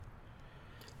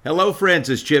Hello, friends.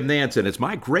 It's Jim Nance. It's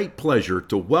my great pleasure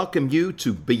to welcome you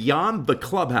to Beyond the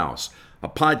Clubhouse, a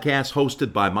podcast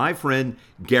hosted by my friend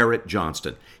Garrett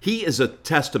Johnston. He is a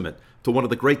testament to one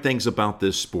of the great things about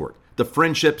this sport, the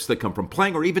friendships that come from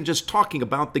playing or even just talking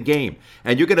about the game.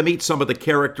 And you're going to meet some of the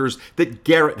characters that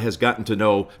Garrett has gotten to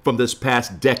know from this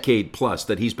past decade plus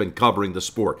that he's been covering the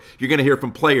sport. You're going to hear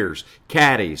from players,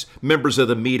 caddies, members of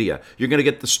the media. You're going to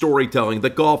get the storytelling,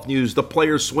 the golf news, the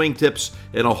players' swing tips,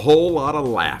 and a whole lot of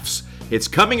laughs. It's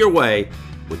coming your way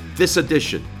with this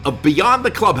edition of Beyond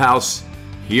the Clubhouse.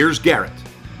 Here's Garrett.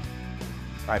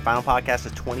 All right, final podcast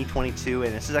of 2022,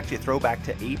 and this is actually a throwback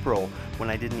to April when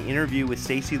I did an interview with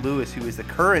Stacy Lewis, who is the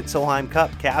current Solheim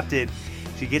Cup captain.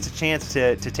 She gets a chance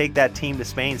to take that team to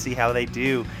Spain, see how they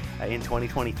do in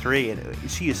 2023, and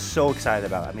she is so excited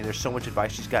about it. I mean, there's so much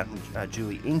advice she's gotten from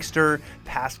Julie Inkster,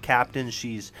 past captain.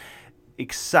 She's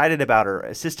excited about her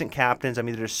assistant captains. I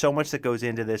mean, there's so much that goes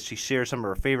into this. She shares some of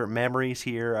her favorite memories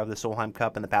here of the Solheim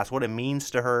Cup in the past, what it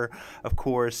means to her, of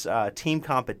course, team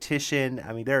competition.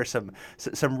 I mean, there are some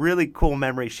really cool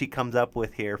memories she comes up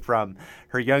with here from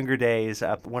her younger days,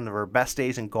 one of her best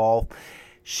days in golf.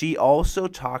 She also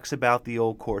talks about the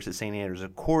old course at St. Andrews.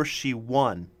 Of course, she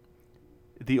won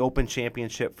the Open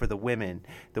Championship for the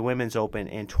Women's Open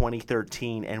in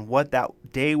 2013, and what that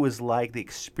day was like, the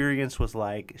experience was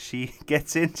like. She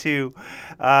gets into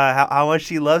how much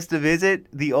she loves to visit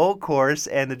the old course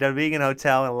and the Dunvegan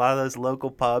Hotel and a lot of those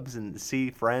local pubs and see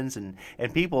friends and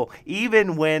people,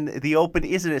 even when the Open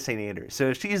isn't at St. Andrews. So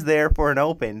if she's there for an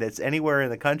Open that's anywhere in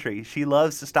the country, she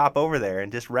loves to stop over there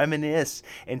and just reminisce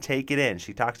and take it in.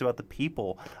 She talks about the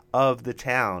people of the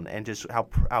town and just how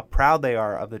proud they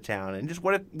are of the town and just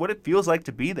what it feels like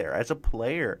to be there as a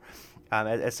player,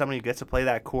 as somebody who gets to play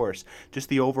that course, just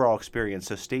the overall experience.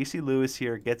 So Stacy Lewis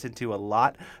here gets into a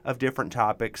lot of different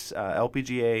topics,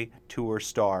 LPGA Tour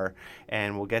star,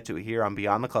 and we'll get to it here on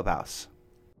Beyond the Clubhouse.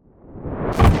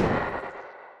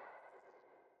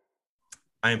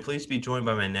 I am pleased to be joined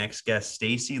by my next guest,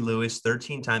 Stacy Lewis,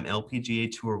 13-time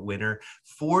LPGA Tour winner,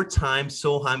 4-time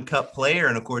Solheim Cup player,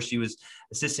 and of course she was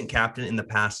assistant captain in the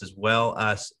past as well.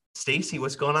 Stacy,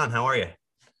 what's going on? How are you?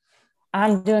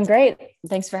 I'm doing great.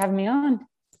 Thanks for having me on.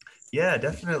 Yeah,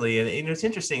 definitely. And it's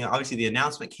interesting. Obviously, the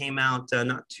announcement came out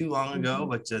not too long ago,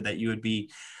 but that you would be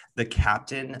the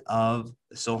captain of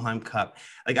the Solheim Cup.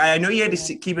 Like, I know you had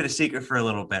to keep it a secret for a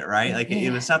little bit, right? Like,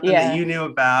 it was something that you knew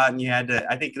about, and you had to,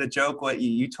 I think the joke, what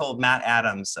you told Matt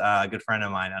Adams, a good friend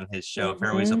of mine on his show,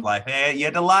 Fairways of Life, hey, you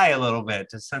had to lie a little bit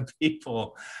to some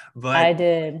people. But I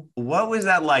did. What was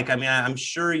that like? I mean, I'm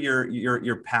sure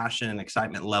your passion and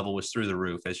excitement level was through the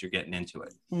roof as you're getting into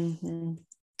it. Mm-hmm.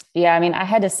 Yeah, I mean, I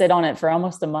had to sit on it for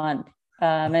almost a month.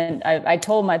 And I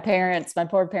told my parents, my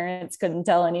poor parents couldn't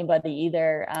tell anybody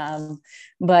either.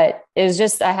 But it was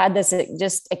just, I had this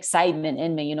just excitement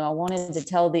in me. You know, I wanted to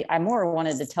tell the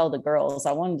girls,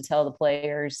 I wanted to tell the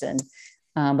players, and,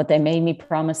 but they made me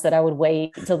promise that I would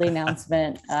wait until the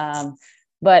announcement.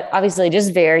 But obviously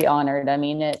just very honored. I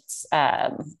mean, it's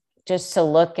just to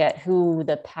look at who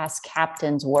the past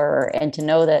captains were and to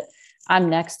know that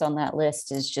I'm next on that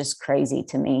list is just crazy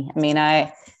to me. I mean,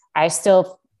 I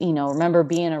still, remember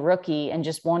being a rookie and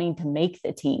just wanting to make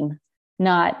the team.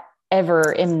 It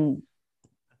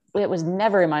was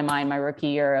never in my mind, my rookie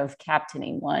year, of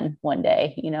captaining one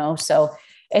day, so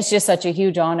it's just such a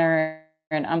huge honor,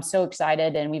 and I'm so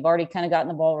excited, and we've already kind of gotten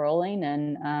the ball rolling,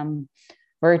 and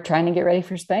we're trying to get ready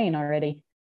for Spain already.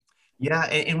 Yeah,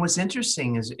 and what's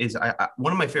interesting is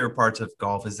one of my favorite parts of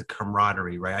golf is the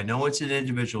camaraderie, right? I know it's an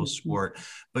individual sport,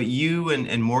 but you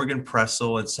and Morgan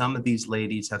Pressel and some of these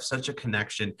ladies have such a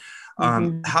connection.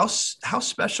 How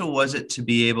special was it to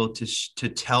be able to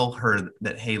tell her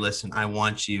that, hey, listen, I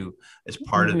want you as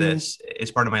part of this,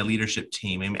 as part of my leadership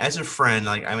team? I mean, as a friend,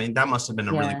 that must have been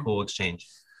a really cool exchange.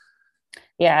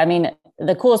 Yeah, I mean,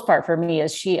 the coolest part for me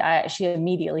is she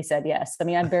immediately said yes. I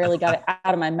mean, I barely got it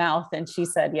out of my mouth and she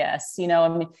said yes. I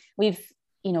mean,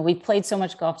 we've played so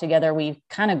much golf together.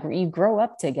 You grow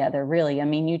up together, really. I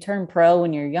mean, you turn pro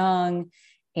when you're young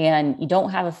and you don't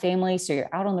have a family, so you're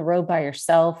out on the road by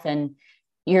yourself, and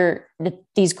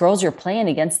these girls you're playing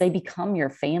against, they become your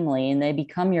family and they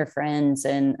become your friends,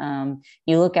 and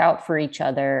you look out for each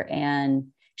other. And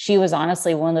she was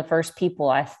honestly one of the first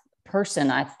person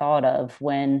I thought of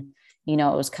when, it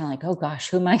was kind of like, oh gosh,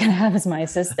 who am I going to have as my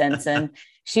assistants? And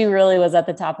she really was at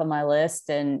the top of my list.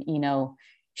 And,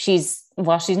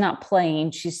 while she's not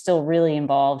playing, she's still really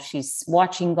involved. She's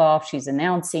watching golf, she's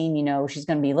announcing, she's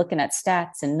going to be looking at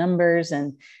stats and numbers.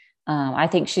 And I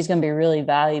think she's going to be really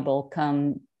valuable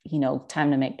come,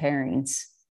 time to make pairings.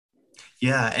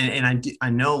 Yeah, and I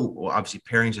know obviously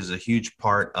pairings is a huge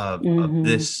part of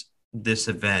this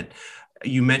event.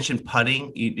 You mentioned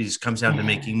putting. It just comes down to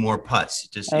making more putts,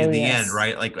 just Oh in the end, yes.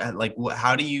 right?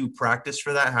 How do you practice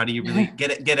for that? How do you really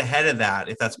get ahead of that,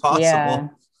 if that's Yeah.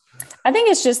 possible? I think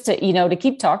it's just to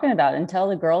keep talking about it and tell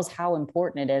the girls how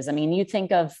important it is. I mean, you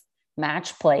think of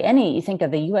match play, you think of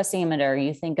the US Amateur,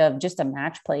 you think of just a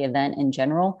match play event in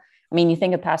general. I mean, you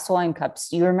think of past Solheim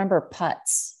Cups, you remember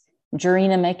putts.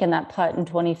 Jarena making that putt in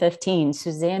 2015,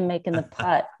 Suzanne making the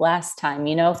putt last time.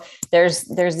 There's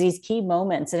these key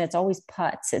moments, and it's always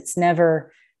putts. It's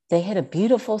never they hit a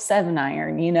beautiful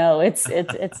 7-iron.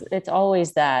 It's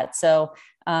always that. So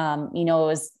it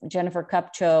was Jennifer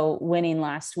Kupcho winning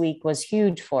last week was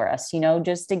huge for us,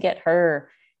 just to get her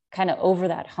kind of over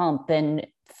that hump and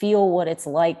feel what it's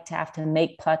like to have to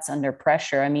make putts under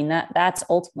pressure. I mean, that's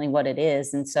ultimately what it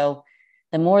is. And so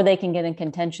the more they can get in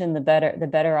contention, the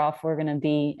better off we're going to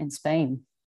be in Spain.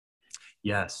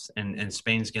 Yes, and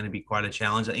Spain's going to be quite a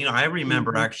challenge. I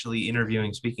remember actually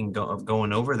interviewing, speaking of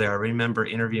going over there, I remember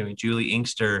interviewing Julie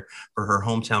Inkster for her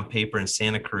hometown paper in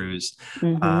Santa Cruz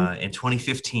in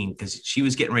 2015, because she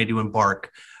was getting ready to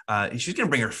embark. She was going to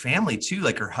bring her family too,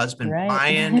 like her husband, right.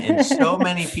 Brian, and so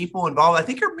many people involved. I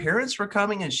think her parents were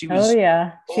coming, and she was she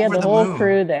had the whole moon.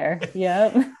 crew there.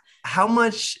 Yep. How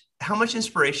much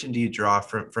inspiration do you draw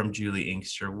from Julie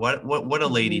Inkster? What a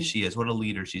lady she is, what a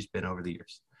leader she's been over the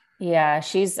years. Yeah,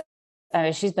 she's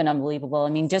been unbelievable. I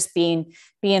mean, just being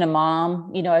a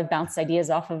mom, I've bounced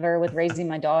ideas off of her with raising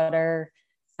my daughter.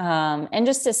 And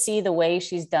just to see the way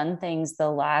she's done things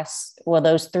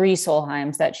those 3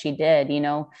 Solheims that she did,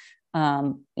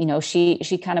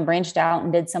 she kind of branched out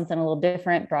and did something a little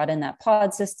different, brought in that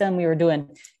pod system. We were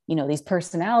doing, these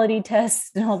personality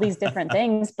tests and all these different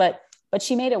things, but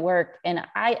she made it work. And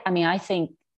I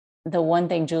think the one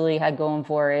thing Julie had going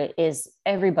for it is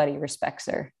everybody respects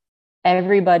her.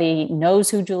 Everybody knows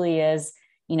who Julie is.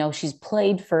 She's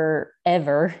played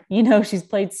forever. She's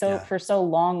played for so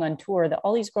long on tour that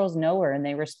all these girls know her and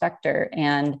they respect her,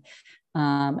 and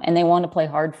they want to play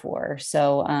hard for her.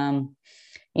 So,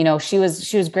 she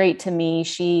was great to me.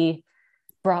 She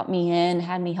brought me in,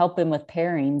 had me helping with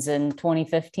pairings in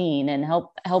 2015 and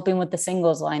helping with the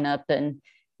singles lineup. And,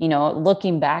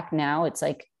 looking back now, it's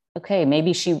like, okay,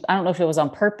 maybe I don't know if it was on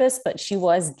purpose, but she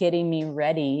was getting me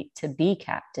ready to be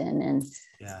captain. And,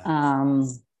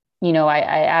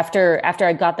 after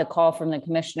I got the call from the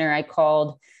commissioner, I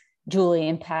called Julie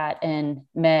and Pat and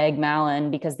Meg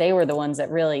Mallon, because they were the ones that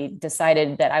really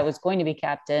decided that I was going to be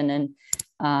captain. And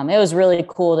it was really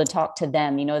cool to talk to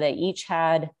them. They each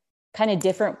had kind of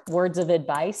different words of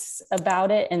advice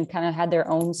about it and kind of had their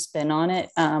own spin on it.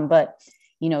 But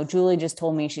Julie just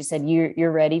told me, she said,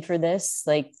 you're ready for this.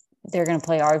 Like, they're going to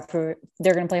play hard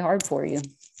for you.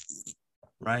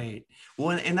 Right.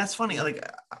 Well, and that's funny. Like,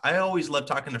 I always love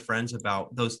talking to friends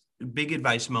about those big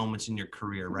advice moments in your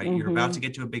career, right? You're about to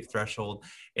get to a big threshold.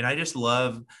 And I just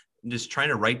love just trying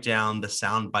to write down the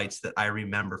sound bites that I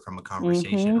remember from a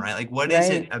conversation, right? Like, what is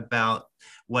it about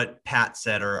what Pat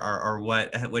said or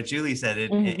what Julie said?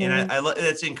 And I love,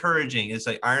 it's encouraging. It's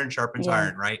like iron sharpens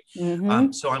iron, right?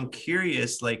 So I'm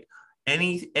curious, like,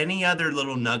 any other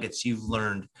little nuggets you've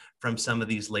learned from some of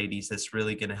these ladies that's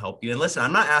really going to help you? And listen,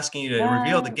 I'm not asking you to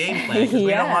reveal the game plan, because we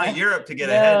don't want Europe to get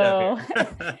ahead of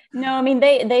you. No, I mean,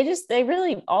 they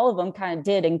really, all of them kind of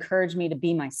did encourage me to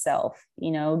be myself,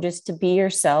 just to be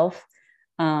yourself.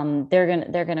 They're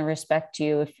going to respect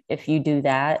you if you do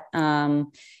that.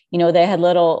 They had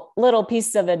little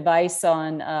pieces of advice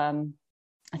on,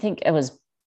 I think it was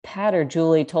Pat or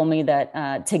Julie told me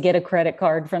that to get a credit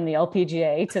card from the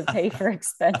LPGA to pay for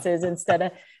expenses instead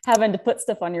of having to put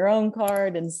stuff on your own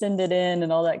card and send it in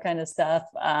and all that kind of stuff.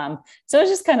 So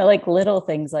it's just kind of like little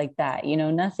things like that,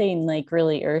 nothing like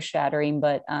really earth shattering,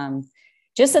 but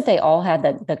just that they all had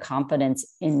the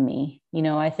confidence in me.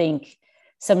 I think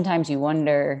sometimes you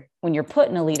wonder when you're put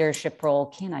in a leadership role,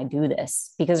 can I do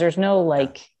this? Because there's no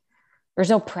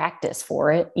practice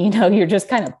for it. You're just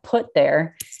kind of put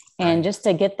there. And just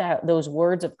to get those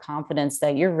words of confidence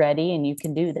that you're ready and you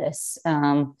can do this,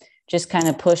 just kind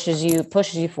of pushes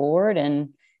you forward and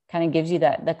kind of gives you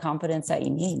the confidence that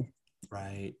you need.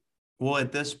 Right. Well,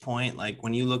 at this point, like,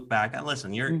 when you look back, and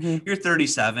listen, you're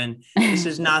 37. This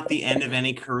is not the end of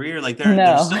any career. Like,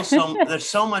 there's still there's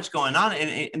so much going on.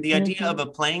 And the idea of a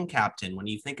playing captain, when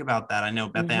you think about that, I know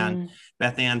Beth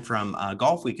Ann from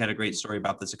Golf Week had a great story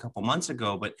about this a couple months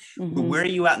ago, but where are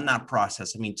you at in that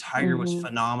process? I mean, Tiger was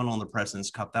phenomenal in the President's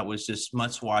Cup. That was just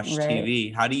must-watch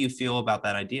TV. How do you feel about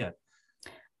that idea?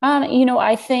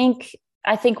 I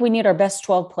think we need our best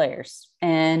 12 players.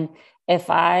 And if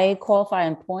I qualify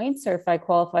in points or if I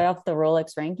qualify off the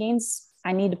Rolex rankings,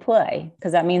 I need to play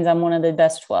because that means I'm one of the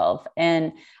best 12.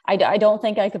 And I don't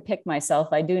think I could pick myself.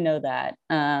 I do know that.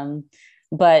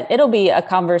 But it'll be a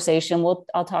conversation.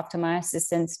 I'll talk to my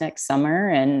assistants next summer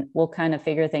and we'll kind of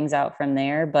figure things out from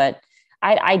there. But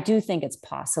I do think it's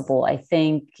possible. I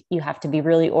think you have to be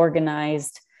really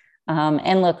organized.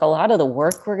 And look, a lot of the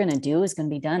work we're going to do is going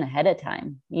to be done ahead of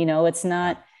time. It's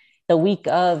not the week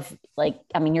of,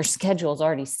 your schedule is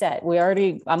already set.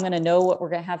 I'm going to know what we're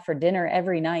going to have for dinner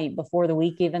every night before the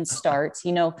week even starts.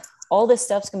 All this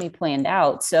stuff's going to be planned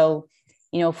out. So,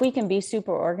 if we can be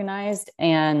super organized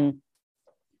and,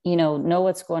 know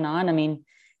what's going on.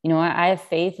 I have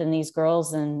faith in these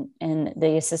girls and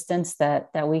the assistants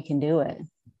that we can do it.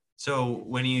 So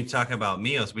when you talk about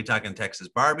meals, we talking Texas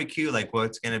barbecue, like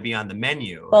what's going to be on the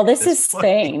menu? Well, this is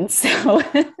Spain, so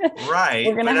right.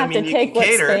 We're going to have to take what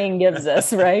Spain gives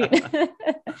us, right?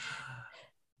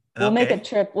 We'll make a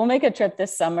trip. We'll make a trip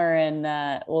this summer, and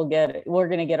we're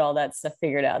going to get all that stuff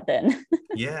figured out then.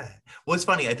 Yeah. Well, it's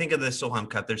funny. I think of the Solheim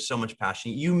Cup. There's so much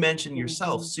passion. You mentioned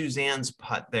yourself, Suzanne's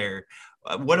putt there.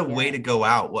 What a way to go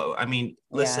out.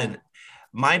 Listen.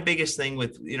 My biggest thing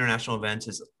with international events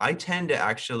is I tend to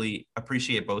actually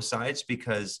appreciate both sides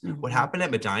because what happened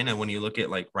at Medina, when you look at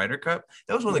like Ryder Cup,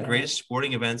 that was one of the greatest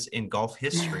sporting events in golf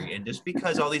history. And just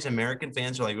because all these American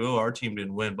fans are like, oh, our team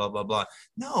didn't win, blah, blah, blah.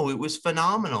 No, it was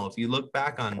phenomenal. If you look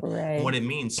back on what it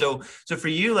means. So for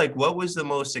you, like what was the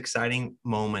most exciting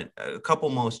moment, a couple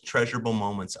most treasurable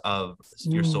moments of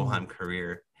your Solheim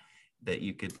career that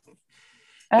you could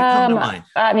come to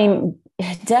mind?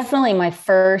 Definitely my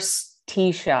first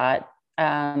tee shot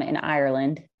in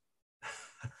Ireland.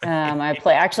 I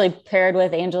actually paired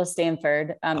with Angela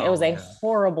Stanford. It was a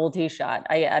horrible tee shot.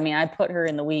 I put her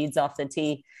in the weeds off the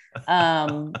tee.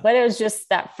 But it was just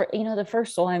that the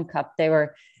first Solheim Cup, I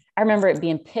remember it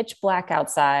being pitch black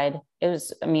outside. It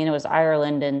was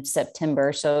Ireland in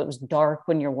September. So it was dark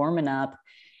when you're warming up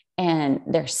and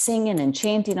they're singing and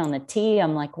chanting on the tee.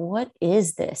 I'm like, what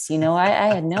is this?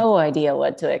 I had no idea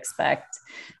what to expect.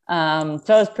 So I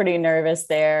was pretty nervous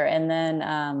there. And then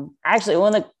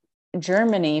actually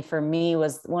Germany for me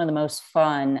was one of the most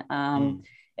fun.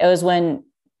 It was when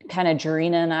kind of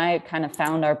Jarina and I kind of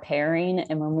found our pairing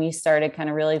and when we started kind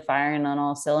of really firing on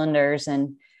all cylinders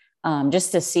and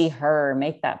just to see her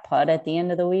make that putt at the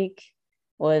end of the week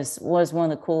was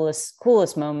one of the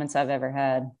coolest moments I've ever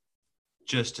had.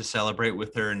 Just to celebrate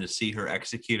with her and to see her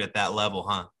execute at that level,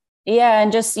 huh? Yeah.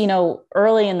 And just,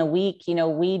 early in the week,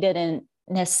 we didn't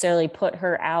necessarily put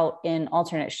her out in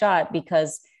alternate shot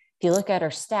because if you look at her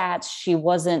stats, she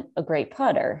wasn't a great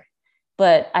putter,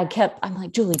 but I'm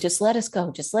like, Julie, just let us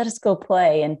go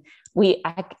play. And we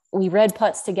read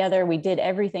putts together. We did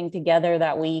everything together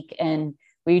that week and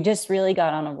we just really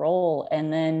got on a roll.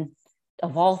 And then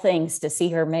of all things to see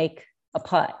her make a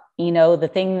putt, the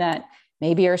thing that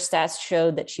maybe her stats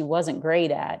showed that she wasn't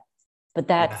great at, but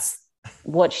that's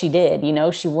what she did.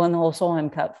 She won the whole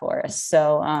Solheim Cup for us.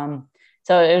 So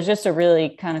it was just a really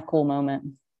kind of cool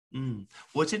moment.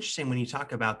 What's interesting when you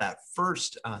talk about that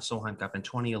first Solheim Cup in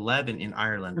 2011 in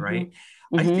Ireland, right?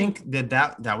 I think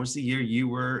that was the year you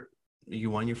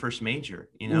won your first major,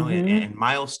 and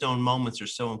milestone moments are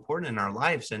so important in our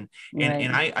lives. And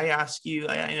I ask you,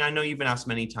 I know you've been asked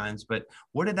many times, but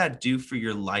what did that do for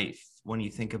your life when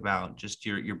you think about just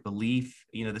your belief?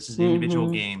 This is an individual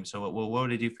game. So what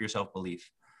would it do for your self-belief?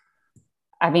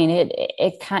 For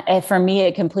me,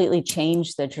 it completely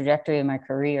changed the trajectory of my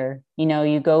career.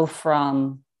 You go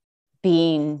from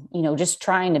being, just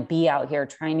trying to be out here,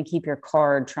 trying to keep your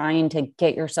card, trying to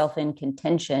get yourself in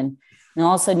contention. And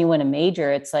all of a sudden you win a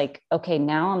major. It's like, okay,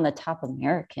 now I'm the top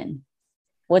American.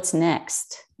 What's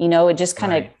next? It just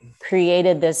kind of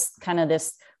created this,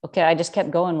 okay, I just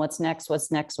kept going. What's next?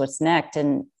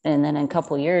 And then in a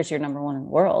couple of years, you're number one in the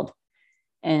world.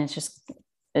 And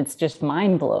it's just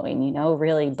mind blowing,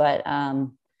 really. But,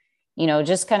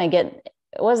 just kind of it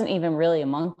wasn't even really a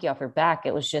monkey off her back.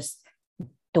 It was just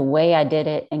the way I did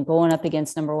it and going up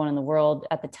against number one in the world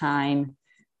at the time.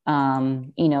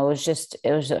 It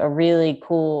was a really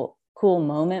cool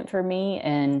moment for me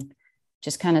and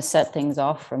just kind of set things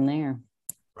off from there.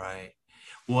 Right.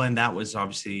 Well, and that was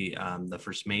obviously the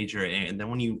first major. And then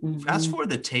when you fast forward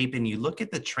the tape and you look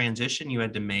at the transition you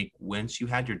had to make once you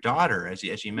had your daughter, as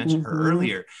you mentioned her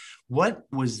earlier, what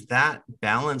was that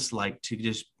balance like to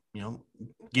just,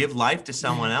 give life to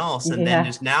someone else and then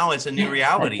just now it's a new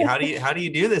reality? How do you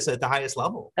do this at the highest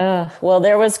level? Well,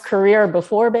 there was career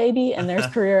before baby and there's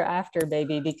career after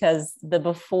baby, because the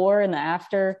before and the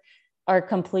after are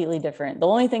completely different. The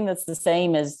only thing that's the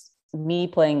same is me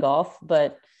playing golf,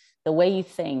 but the way you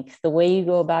think, the way you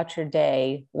go about your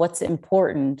day, what's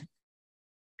important,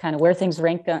 kind of where things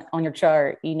rank on your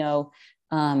chart,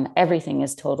 everything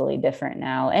is totally different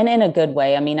now, and in a good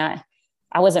way. I mean, I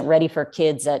wasn't ready for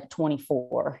kids at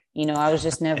 24. I was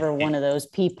just never one of those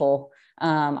people.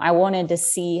 I wanted to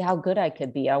see how good I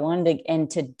could be. And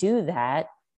to do that,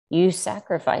 you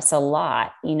sacrifice a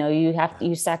lot.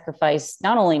 You sacrifice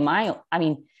not only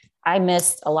I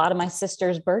missed a lot of my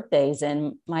sister's birthdays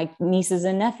and my nieces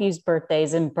and nephews'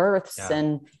 birthdays and births,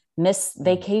 and missed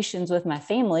vacations with my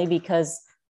family because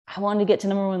I wanted to get to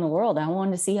number one in the world. I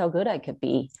wanted to see how good I could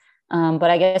be. But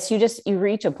I guess you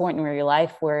reach a point in your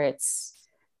life where it's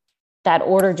that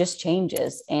order just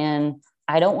changes, and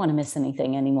I don't want to miss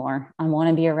anything anymore. I want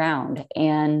to be around.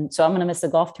 And so I'm going to miss a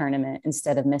golf tournament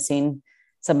instead of missing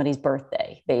somebody's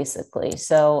birthday, basically.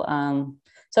 So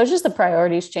it's just the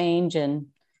priorities change, and,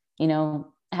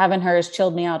 having her has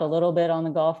chilled me out a little bit on the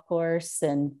golf course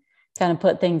and kind of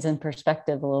put things in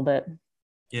perspective a little bit.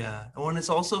 Yeah. Well, and it's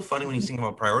also funny when you think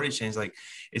about priority change, like,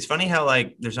 it's funny how,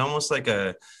 like, there's almost like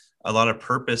a lot of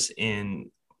purpose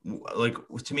in, like,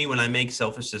 to me, when I make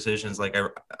selfish decisions, like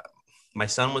my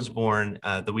son was born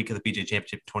the week of the PGA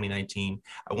Championship 2019.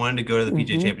 I wanted to go to the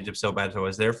PGA Championship so bad. So I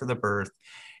was there for the birth,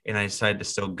 and I decided to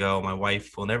still go. My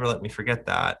wife will never let me forget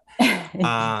that.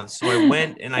 So I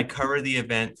went and I covered the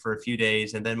event for a few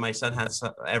days. And then my son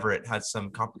Everett had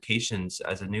some complications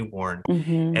as a newborn.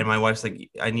 And my wife's like,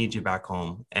 I need you back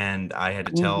home. And I had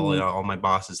to tell all my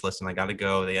bosses, listen, I got to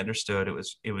go. They understood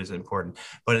it was important.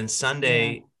 But in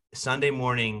Sunday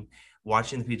morning,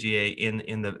 watching the PGA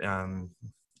in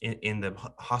the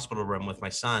hospital room with my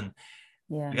son,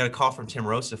 I got a call from Tim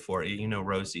Rosafor,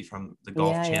 Rosie from the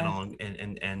Golf Channel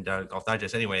and Golf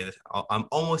Digest. Anyway, I'm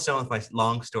almost done with my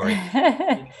long story.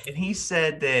 and he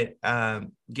said that,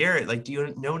 Garrett, like, do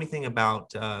you know anything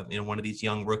about one of these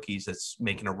young rookies that's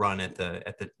making a run at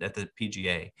the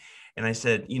PGA? And I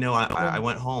said, I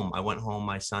went home.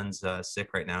 My son's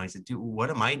sick right now. He said, dude, what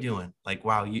am I doing? Like,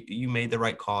 wow, you made the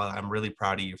right call. I'm really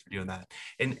proud of you for doing that.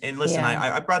 And listen,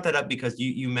 I brought that up because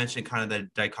you mentioned kind of the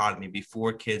dichotomy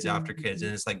before kids, after kids.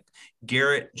 And it's like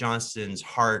Garrett Johnston's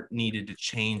heart needed to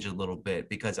change a little bit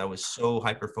because I was so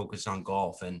hyper-focused on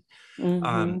golf. And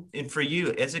and for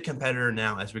you as a competitor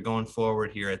now, as we're going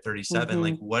forward here at 37,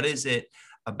 like, what is it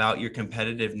about your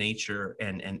competitive nature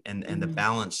and the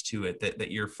balance to it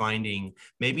that you're finding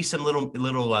maybe some little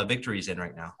victories in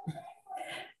right now?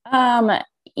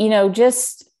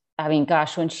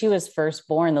 When she was first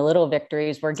born, the little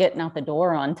victories were getting out the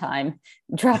door on time,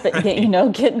 getting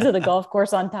to the golf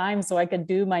course on time so I could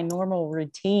do my normal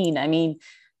routine. I mean,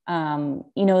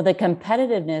 the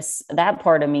competitiveness, that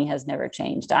part of me has never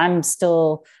changed. I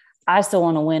still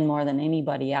want to win more than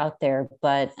anybody out there,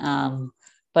 but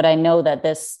I know that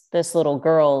this little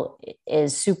girl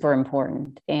is super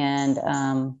important. And,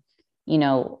 and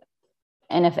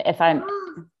if I'm,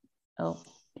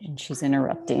 and she's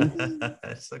interrupting.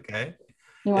 It's okay.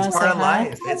 It's part of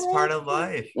life. It's part of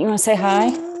life. You want to say hi?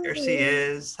 Here she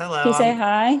is. Hello. Can you say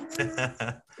hi?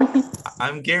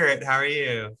 I'm Garrett. How are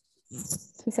you?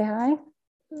 Can you say hi?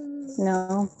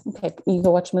 No. Okay. You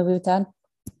go watch a movie with Dad?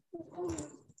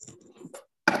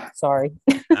 Sorry.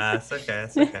 It's okay.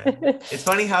 It's okay. It's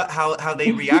funny how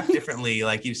they react differently.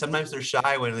 Like, sometimes they're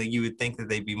shy when you would think that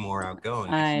they'd be more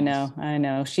outgoing. I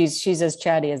know. She's as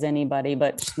chatty as anybody,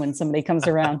 but when somebody comes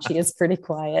around, she is pretty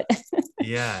quiet.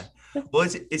 Yeah. Well,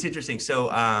 it's interesting. So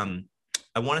I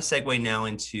want to segue now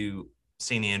into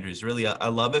St. Andrews. Really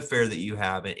a love affair that you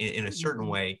have in a certain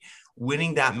way,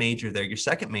 winning that major there, your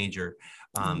second major.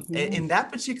 And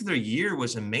that particular year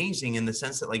was amazing in the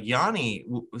sense that, like Yanni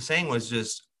was saying, was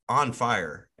just on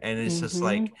fire. And it's just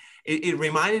like, it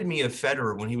reminded me of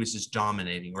Federer when he was just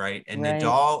dominating, right? And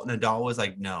Nadal was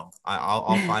like, no,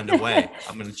 I'll find a way.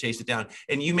 I'm going to chase it down.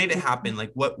 And you made it happen.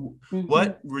 Like, what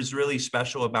was really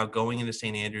special about going into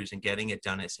St. Andrews and getting it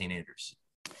done at St. Andrews?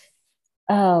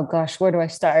 Oh gosh, where do I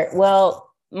start? Well,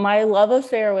 my love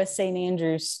affair with St.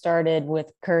 Andrews started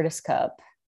with Curtis Cup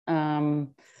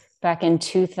back in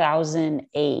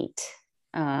 2008.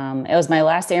 It was my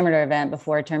last amateur event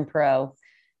before I turned pro.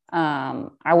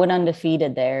 I went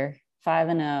undefeated there,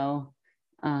 5-0.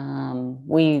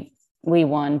 We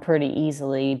won pretty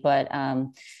easily, but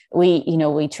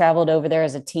we traveled over there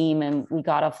as a team, and we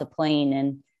got off the plane,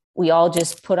 and we all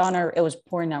just it was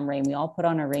pouring down rain. We all put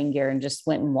on our rain gear and just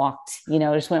went and walked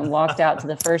out to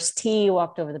the first tee,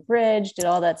 walked over the bridge, did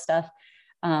all that stuff.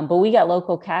 But we got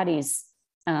local caddies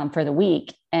for the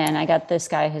week, and I got this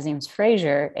guy, his name's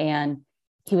Frazier, and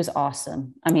he was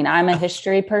awesome. I mean, I'm a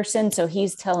history person, so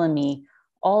he's telling me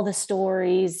all the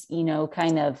stories,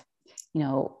 kind of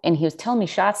and he was telling me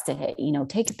shots to hit,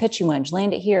 take a pitching wedge,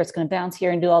 land it here. It's going to bounce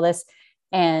here and do all this.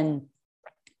 And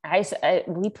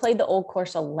we played the old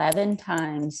course 11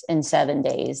 times in 7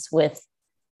 days with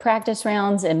practice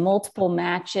rounds and multiple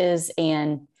matches.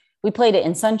 And we played it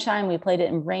in sunshine. We played it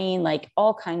in rain, like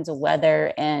all kinds of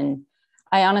weather. And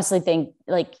I honestly think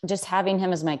like just having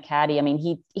him as my caddy, I mean,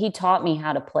 he taught me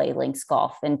how to play links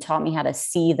golf and taught me how to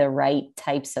see the right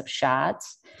types of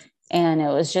shots. And it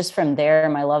was just from there,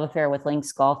 my love affair with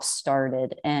links golf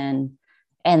started and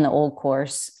the old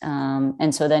course.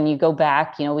 And so then you go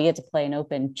back, we get to play an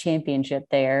open championship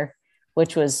there,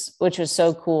 which was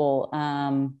so cool.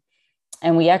 And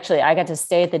I got to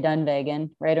stay at the Dunvegan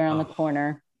right around the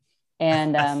corner.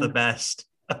 And that's the best.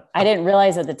 I didn't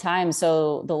realize at the time.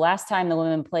 So the last time the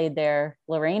women played there,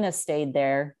 Lorena stayed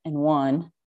there and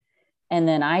won. And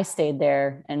then I stayed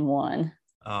there and won.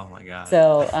 Oh my God.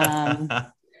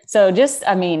 So just,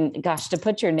 I mean, gosh, to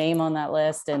put your name on that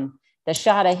list, and the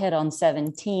shot I hit on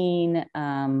 17,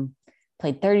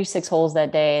 played 36 holes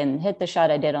that day and hit the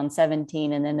shot I did on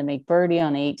 17, and then to make birdie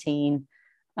on 18.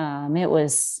 It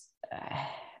was,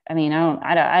 I mean,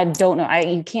 I don't know.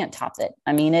 You can't top it.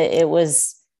 I mean, it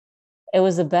was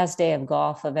the best day of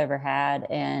golf I've ever had.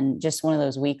 And just one of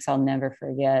those weeks I'll never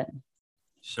forget.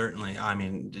 Certainly. I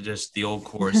mean, just the old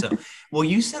course. Well,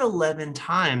 you said 11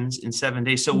 times in 7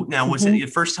 days. So now was it the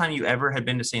first time you ever had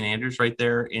been to St. Andrews right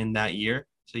there in that year?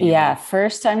 So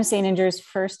first time to St. Andrews,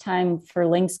 first time for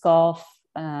links golf.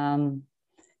 It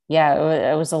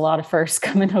was a lot of firsts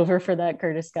coming over for that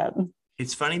Curtis Cup.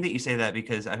 It's funny that you say that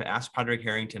because I've asked Padraig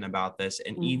Harrington about this,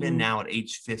 and even now at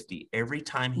age 50, every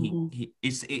time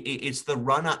it's the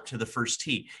run up to the first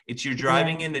tee. It's you're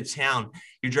driving into town.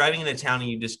 You're driving into town, and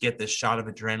you just get this shot of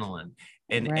adrenaline.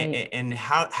 And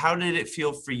how did it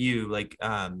feel for you, like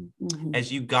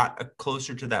as you got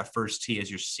closer to that first tee,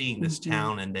 as you're seeing this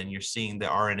town, and then you're seeing the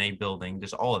RNA building,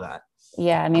 just all of that?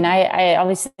 Yeah, I mean, I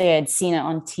obviously had seen it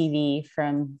on TV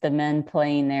from the men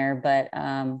playing there, but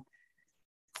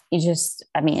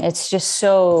it's just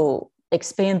so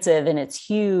expansive and it's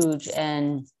huge,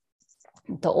 and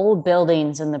the old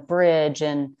buildings and the bridge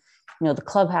and, the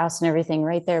clubhouse and everything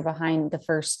right there behind the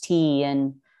first tee.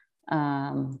 And,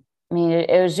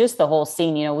 it was just the whole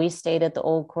scene. We stayed at the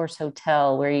Old Course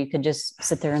Hotel where you could just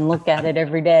sit there and look at it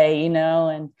every day,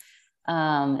 and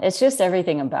it's just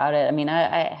everything about it. I mean,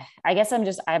 I guess I'm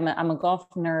a golf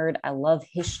nerd. I love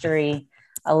history.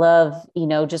 I love,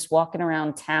 just walking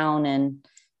around town and,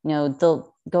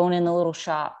 going in the little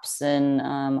shops and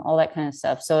all that kind of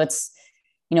stuff. So it's,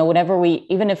 whenever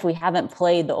even if we haven't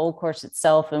played the old course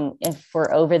itself, and if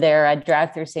we're over there, I'd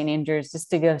drive through St. Andrews just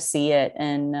to go see it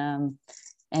and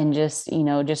just,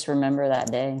 just remember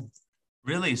that day.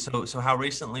 Really? So how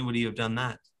recently would you have done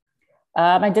that?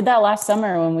 I did that last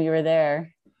summer when we were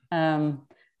there.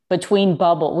 Between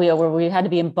we had to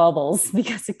be in bubbles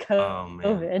because of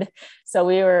COVID. So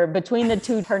we were between the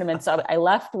two tournaments. So I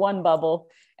left one bubble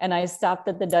and I stopped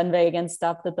at the Dunvegan,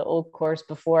 stopped at the Old Course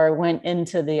before I went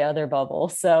into the other bubble.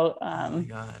 So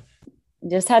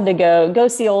just had to go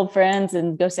see old friends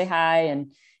and go say hi.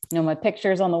 And, my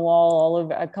pictures on the wall all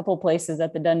over a couple places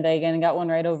at the Dunvegan. I got one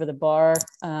right over the bar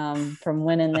from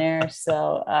winning there.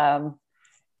 So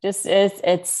it's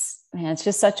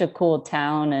just such a cool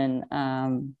town.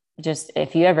 And just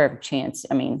if you ever have a chance,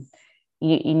 I mean,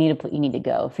 you need to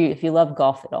go. If you love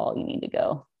golf at all, you need to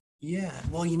go. Yeah.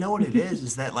 Well, you know what it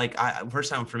is that like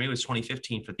first time for me was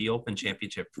 2015 for the Open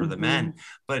Championship for the men.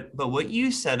 But what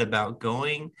you said about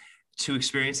going to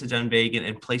experience the Dunvegan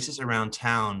and places around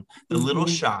town, the little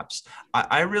shops,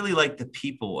 I really like the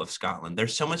people of Scotland.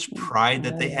 There's so much pride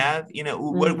that they have.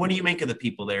 What do you make of the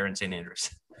people there in St. Andrews?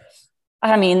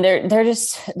 I mean,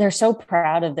 they're so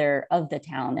proud of the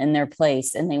town and their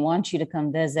place, and they want you to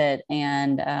come visit.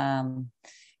 And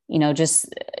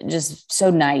just so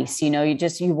nice.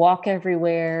 You walk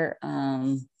everywhere.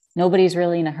 Nobody's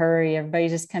really in a hurry.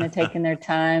 Everybody's just kind of taking their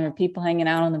time, or people hanging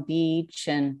out on the beach.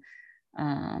 And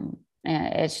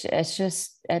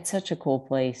it's such a cool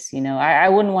place. I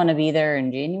wouldn't want to be there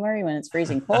in January when it's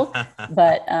freezing cold,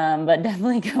 but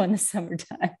definitely go in the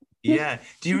summertime. Yeah.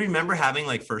 Do you remember having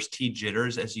like first tee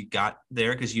jitters as you got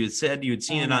there? Because you had said you had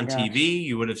seen it on TV.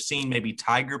 You would have seen maybe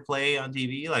Tiger play on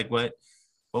TV. Like what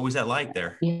was that like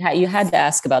there? Yeah, you had to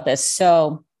ask about this.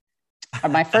 So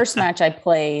my first match I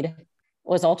played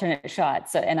was alternate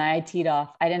shots. And I teed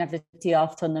off. I didn't have to tee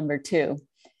off till number 2.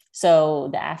 So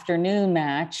the afternoon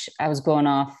match, I was going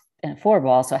off in a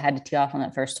 4-ball. So I had to tee off on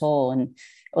that first hole. And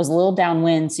it was a little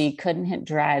downwind, so you couldn't hit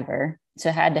driver. So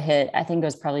I had to hit, I think it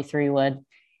was probably 3-wood.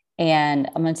 And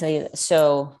I'm going to tell you,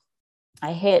 so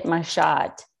I hit my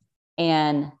shot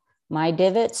and my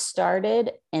divot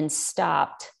started and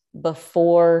stopped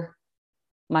before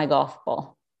my golf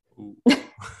ball.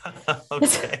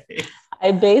 Okay.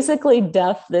 I basically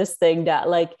duffed this thing down.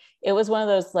 Like it was one of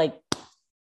those like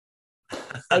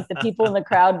the people in the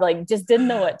crowd like just didn't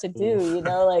know what to do, you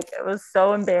know, like it was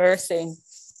so embarrassing.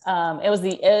 It was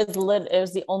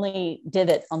the only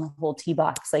divot on the whole tee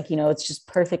box. Like, you know, it's just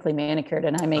perfectly manicured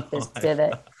and I make this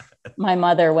divot. God. My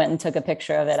mother went and took a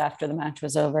picture of it after the match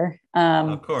was over.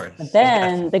 Of course. But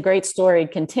then the great story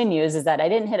continues is that I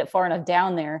didn't hit it far enough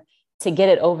down there to get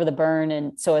it over the burn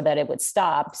and so that it would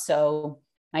stop. So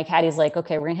my caddy's like,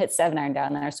 okay, we're gonna hit 7-iron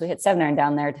down there. So we hit 7-iron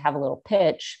down there to have a little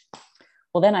pitch.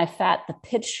 Well, then I fat the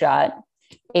pitch shot.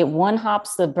 It one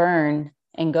hops the burn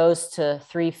and goes to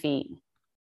 3 feet.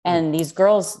 And these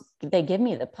girls, they give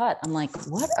me the putt. I'm like,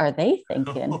 what are they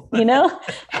thinking? You know,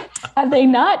 have they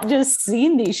not just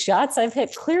seen these shots I've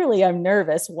hit? Clearly I'm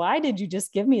nervous. Why did you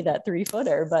just give me that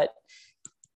 3-footer? But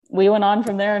we went on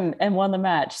from there and won the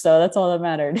match. So that's all that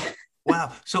mattered.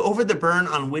 Wow. So over the burn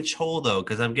on which hole though?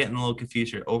 Because I'm getting a little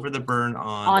confused here. Over the burn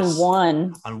on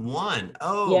one. On one.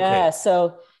 Oh, yeah.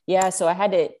 Okay. So I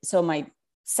had to. So my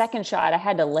second shot, I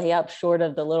had to lay up short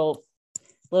of the little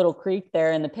creek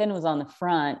there, and the pin was on the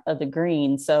front of the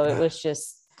green. So it was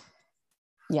just,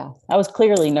 yeah, I was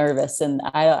clearly nervous, and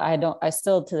I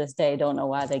still to this day don't know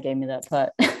why they gave me that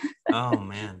putt. Oh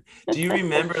man. Do you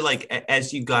remember like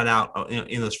as you got out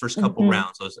in those first couple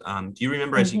rounds, do you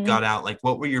remember as you got out, like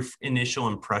what were your initial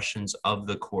impressions of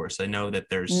the course? I know that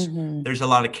there's a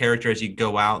lot of character as you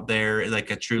go out there,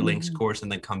 like a true links course and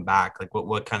then come back. Like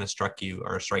what kind of struck you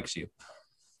or strikes you?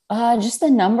 Just the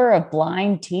number of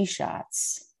blind tee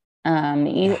shots. I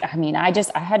mean, I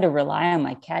had to rely on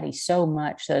my caddy so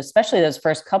much. So especially those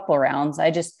first couple of rounds,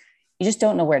 you just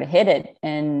don't know where to hit it.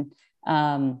 And,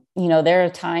 you know, there are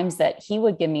times that he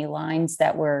would give me lines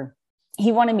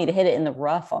he wanted me to hit it in the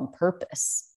rough on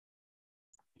purpose.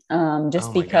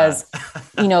 Because,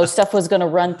 you know, stuff was going to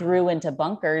run through into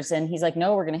bunkers. And he's like,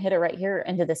 no, we're going to hit it right here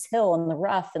into this hill in the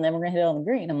rough. And then we're going to hit it on the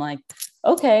green. I'm like,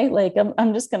 okay, like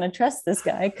I'm just going to trust this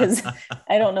guy because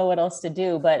I don't know what else to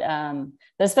do. But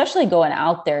especially going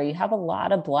out there, you have a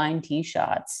lot of blind tee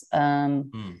shots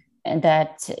and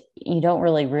that you don't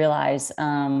really realize.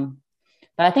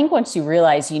 But I think once you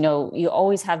realize, you know, you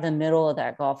always have the middle of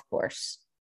that golf course,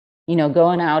 you know,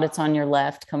 going out, it's on your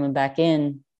left, coming back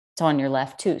in, it's on your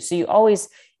left too. So you always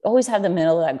have the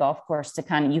middle of that golf course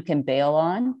to you can bail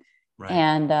on. Right.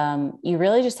 And you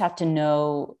really just have to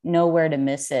know where to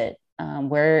miss it.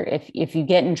 Where if you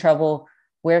get in trouble,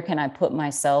 where can I put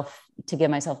myself to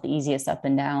give myself the easiest up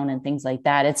and down and things like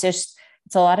that. It's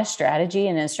a lot of strategy,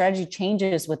 and the strategy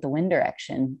changes with the wind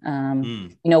direction.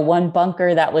 You know, one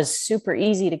bunker that was super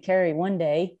easy to carry one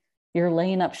day, you're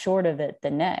laying up short of it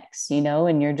the next, you know,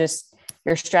 and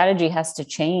your strategy has to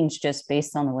change just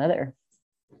based on the weather.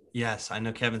 Yes. I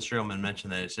know Kevin Streelman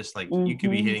mentioned that it's just like you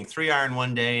could be hitting 3-iron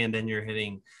one day and then you're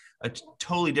hitting a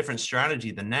totally different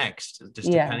strategy the next, just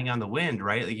depending on the wind,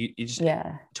 right? Like you just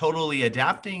totally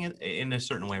adapting in a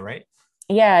certain way, right?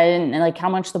 Yeah. And like how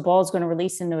much the ball is going to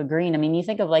release into a green. I mean, you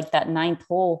think of like that 9th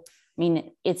hole, I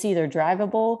mean, it's either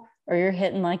drivable or you're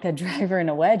hitting like a driver and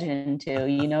a wedge into,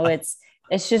 you know, it's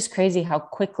just crazy how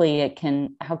quickly it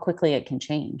can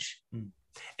change.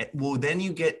 Well, then as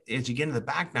you get into the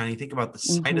back nine, you think about the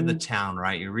side of the town,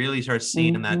 right? You really start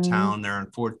seeing that town there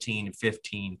on 14 and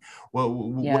 15.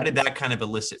 What did that kind of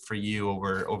elicit for you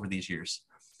over these years?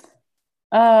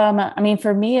 I mean,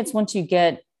 for me, it's once you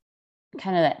get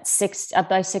kind of that up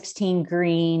by 16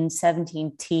 green,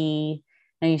 17 tee,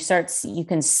 and you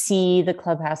can see the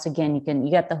clubhouse again.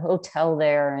 You got the hotel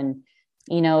there, and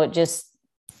you know,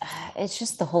 it's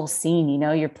just the whole scene. You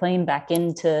know, you're playing back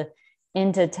into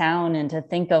town, and to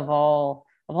think of all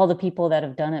the people that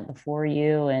have done it before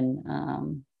you,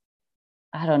 and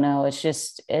I don't know, it's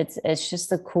just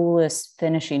the coolest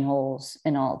finishing holes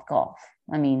in all of golf.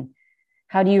 I mean,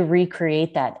 how do you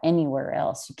recreate that anywhere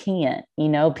else? You can't. You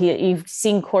know, you've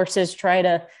seen courses try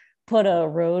to put a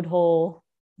road hole,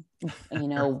 you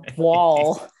know,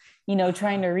 wall, you know,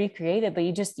 trying to recreate it, but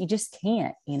you just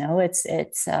can't. You know, it's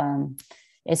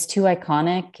too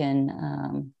iconic,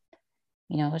 and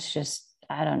you know, it's just,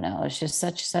 I don't know, it's just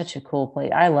such a cool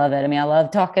place. I love it. I mean, I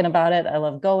love talking about it. I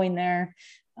love going there.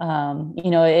 You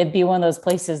know, it'd be one of those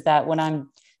places that there's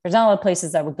not a lot of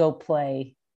places I would go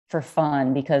play for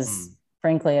fun, because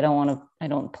frankly, I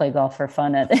don't play golf for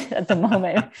fun at the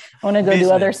moment. I want to go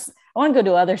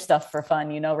do other stuff for fun,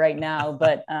 you know, right now.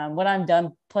 But when I'm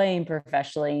done playing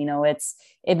professionally, you know,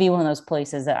 it'd be one of those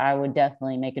places that I would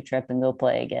definitely make a trip and go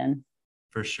play again.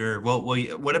 For sure. Well,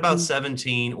 what about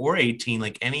 17 or 18?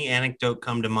 Like, any anecdote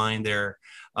come to mind there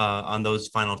on those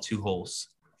final 2 holes?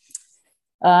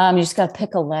 You just got to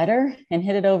pick a letter and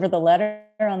hit it over the letter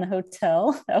on the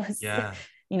hotel. That was,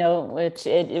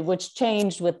 which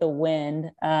changed with the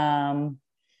wind.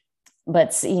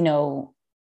 But 17,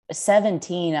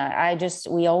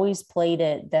 we always played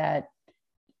it that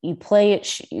you play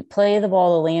the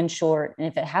ball to land short. And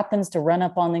if it happens to run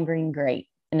up on the green, great.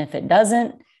 And if it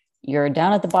doesn't, you're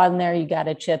down at the bottom there, you got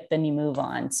a chip and you move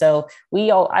on. So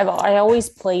I always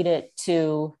played it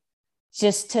to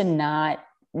just to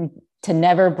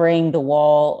never bring the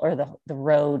wall or the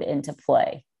road into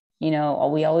play. We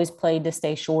always played to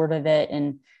stay short of it.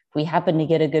 And if we happened to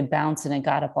get a good bounce and it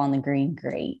got up on the green,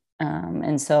 great.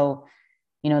 And so,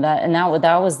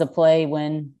 that was the play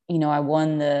when, I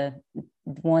won the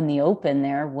Open.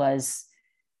 It was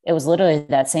literally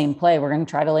that same play. We're going to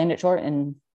try to land it short,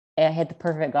 and I hit the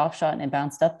perfect golf shot and it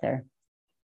bounced up there.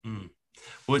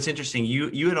 Well, it's interesting.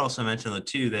 You had also mentioned though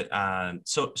too that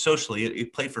socially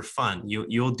you play for fun.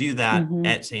 You'll do that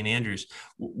at St. Andrews.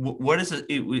 What is it?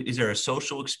 Is there a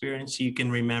social experience you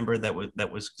can remember that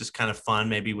was just kind of fun,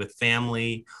 maybe with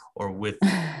family or with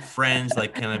friends,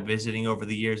 like kind of visiting over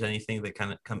the years? Anything that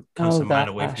kind of comes to mind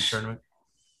away from the tournament?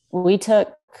 We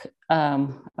took.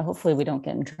 Hopefully, we don't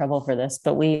get in trouble for this,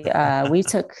 but we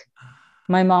took.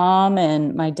 My mom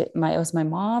and it was my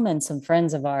mom and some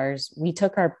friends of ours. We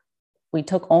took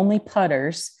only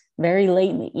putters very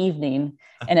late in the evening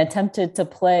and attempted to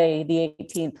play the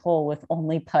 18th hole with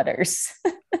only putters.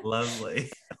 Lovely.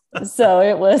 So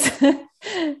it was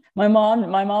my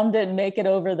mom didn't make it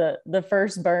over the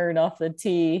first burn off the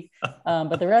tee,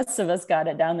 but the rest of us got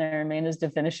it down there and managed to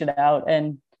finish it out,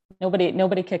 and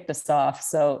nobody kicked us off.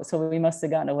 So we must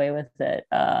have gotten away with it.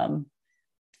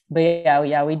 But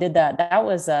yeah, we did that. That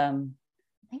was, I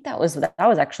think that was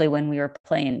actually when we were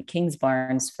playing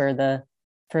Kingsbarns for the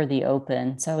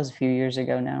Open. So that was a few years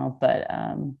ago now, but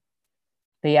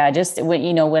yeah, just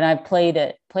when I played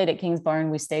at Kingsbarn,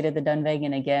 we stayed at the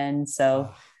Dunvegan again.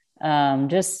 So, I've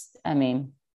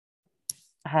been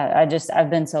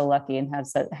so lucky and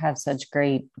have such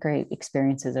great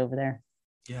experiences over there.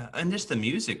 Yeah, and just the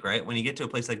music, right? When you get to a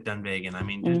place like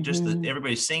Dunvegan, just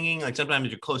everybody's singing. Like sometimes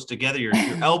you're close together, you're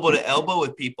elbow to elbow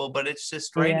with people, but it's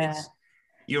just right. Yeah.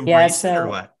 You embrace it or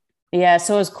what? Yeah.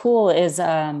 So what's cool is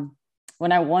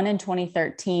when I won in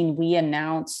 2013, we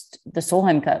announced the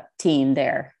Solheim Cup team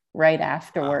there right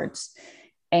afterwards. Wow.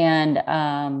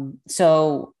 And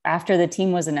so after the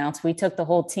team was announced, we took the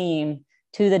whole team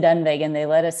to the Dunvegan. They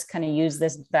let us kind of use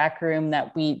this back room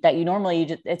that you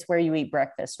normally, it's where you eat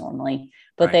breakfast normally,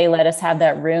 but right. They let us have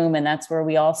that room, and that's where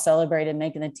we all celebrated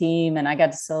making the team. And I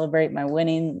got to celebrate my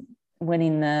winning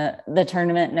the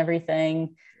tournament and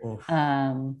everything.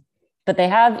 But they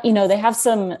have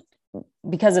some,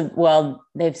 because of,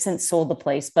 they've since sold the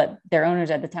place, but their owners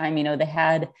at the time, they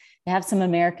have some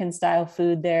American style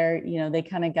food there. They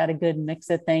kind of got a good mix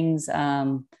of things.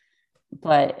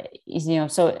 But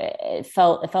so it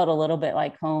felt a little bit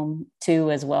like home too,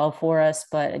 as well for us,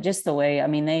 but just the way,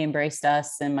 they embraced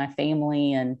us and my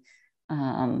family, and,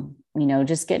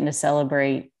 just getting to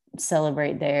celebrate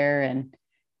there. And,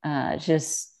 it's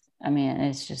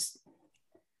just,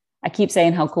 I keep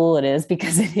saying how cool it is,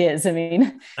 because it is. I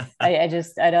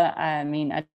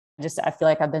feel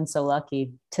like I've been so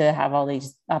lucky to have all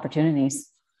these opportunities.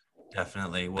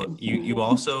 Definitely. Well, you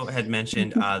also had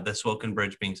mentioned the Swilken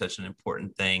Bridge being such an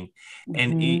important thing.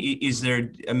 And is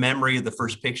there a memory of the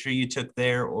first picture you took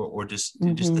there, or just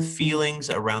the feelings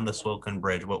around the Swilken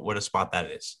Bridge? What a spot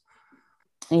that is.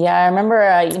 Yeah, I remember,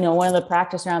 one of the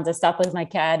practice rounds, I stopped with my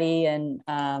caddy, and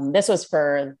this was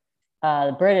for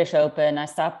the British Open. I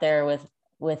stopped there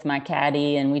with my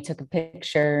caddy, and we took a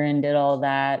picture and did all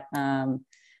that.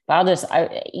 But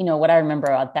what I remember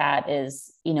about that is,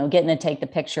 getting to take the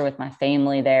picture with my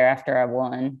family there after I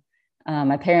won.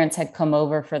 My parents had come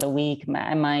over for the week.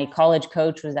 My college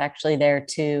coach was actually there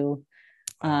too.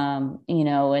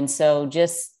 And so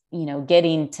just,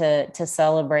 getting to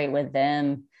celebrate with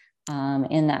them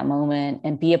in that moment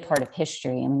and be a part of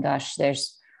history.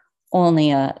 There's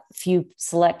only a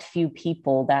select few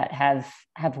people that have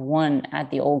won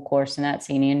at the Old Course and at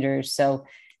St. Andrews. So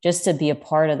just to be a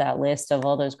part of that list of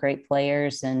all those great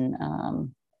players, and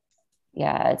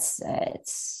it's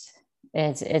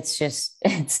just,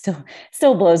 it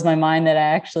still blows my mind that I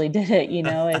actually did it.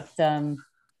 It's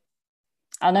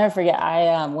I'll never forget.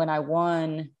 When I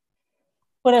won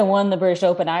the British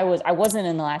Open, I wasn't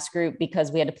in the last group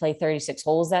because we had to play 36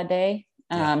 holes that day.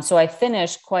 So I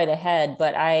finished quite ahead,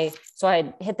 but I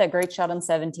hit that great shot on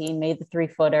 17, made the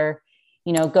 3-footer,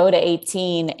 go to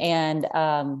 18, and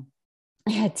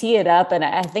tee it up. And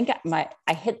I think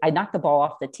I knocked the ball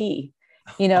off the tee,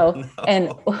 you know. No.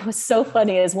 And what was so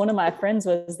funny is one of my friends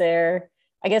was there,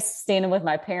 I guess, standing with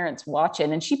my parents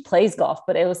watching, and she plays golf,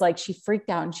 but it was like, she freaked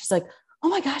out and she's like, oh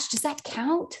my gosh, does that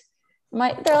count?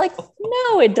 They're like,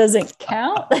 no, it doesn't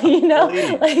count. You know,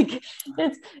 like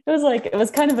it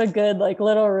was kind of a good, like,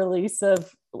 little release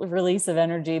of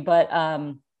energy. But,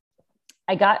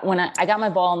 I got my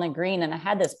ball on the green and I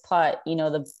had this putt, you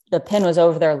know, the pin was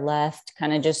over their left,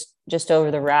 kind of just over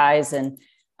the rise. And,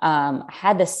 I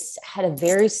had a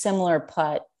very similar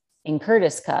putt in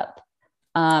Curtis Cup.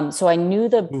 So I knew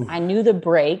the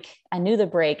break,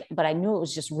 but I knew it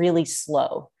was just really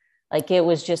slow. Like, it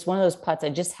was just one of those putts. I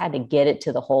just had to get it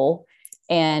to the hole.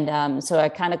 And, so I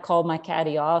kind of called my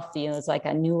caddy off, you know, it's like,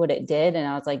 I knew what it did. And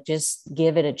I was like, just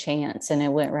give it a chance. And it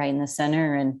went right in the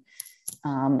center. And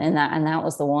that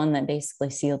was the one that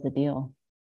basically sealed the deal.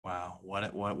 Wow. What a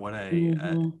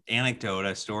Mm-hmm.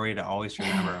 a story to always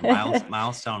remember, a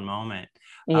milestone moment.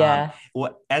 Yeah.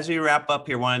 As we wrap up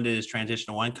here, wanted to just transition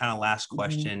to one kind of last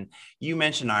question. Mm-hmm. You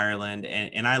mentioned Ireland,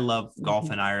 and I love golf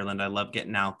Mm-hmm. in Ireland. I love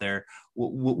getting out there.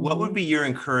 What would be your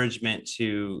encouragement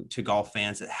to golf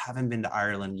fans that haven't been to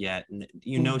Ireland yet? And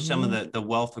you know, some of the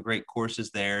wealth of great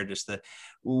courses there,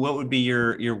 what would be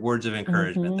your words of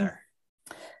encouragement Mm-hmm. there?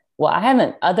 Well, I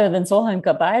haven't, other than Solheim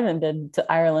Cup, I haven't been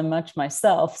to Ireland much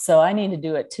myself, so I need to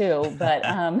do it too.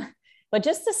 But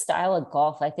just the style of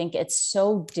golf, I think it's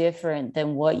so different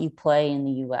than what you play in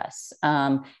the U.S.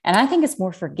 And I think it's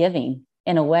more forgiving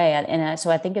in a way, so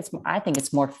I think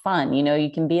it's more fun. You know,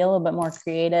 you can be a little bit more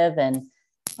creative, and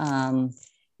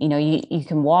you know, you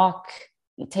can walk,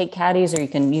 you take caddies, or you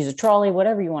can use a trolley,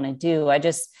 whatever you want to do. I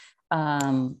just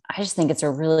think it's a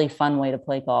really fun way to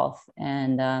play golf.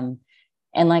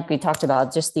 And like we talked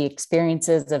about, just the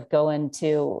experiences of going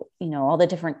to, you know, all the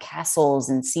different castles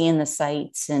and seeing the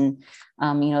sights. And,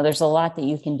 you know, there's a lot that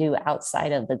you can do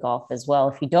outside of the golf as well.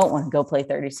 If you don't want to go play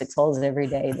 36 holes every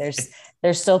day,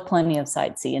 there's still plenty of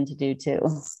sightseeing to do too.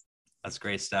 That's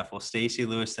great stuff. Well, Stacy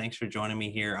Lewis, thanks for joining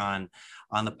me here on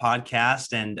the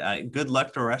podcast, and good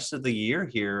luck the rest of the year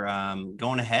here,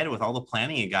 going ahead with all the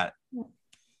planning you got.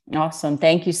 Awesome.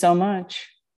 Thank you so much.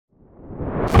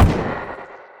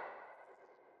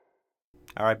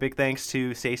 All right, big thanks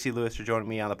to Stacy Lewis for joining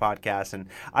me on the podcast. And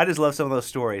I just love some of those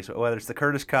stories, whether it's the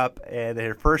Curtis Cup and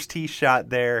her first tee shot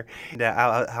there, and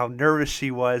how nervous she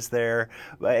was there.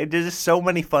 There's just so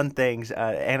many fun things,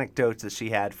 anecdotes that she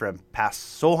had from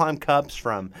past Solheim Cups,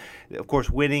 from, of course,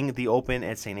 winning the Open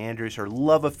at St. Andrews, her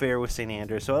love affair with St.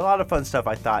 Andrews. So a lot of fun stuff,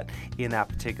 I thought, in that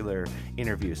particular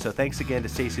interview. So thanks again to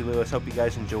Stacy Lewis. Hope you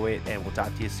guys enjoy it, and we'll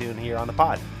talk to you soon here on the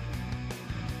pod.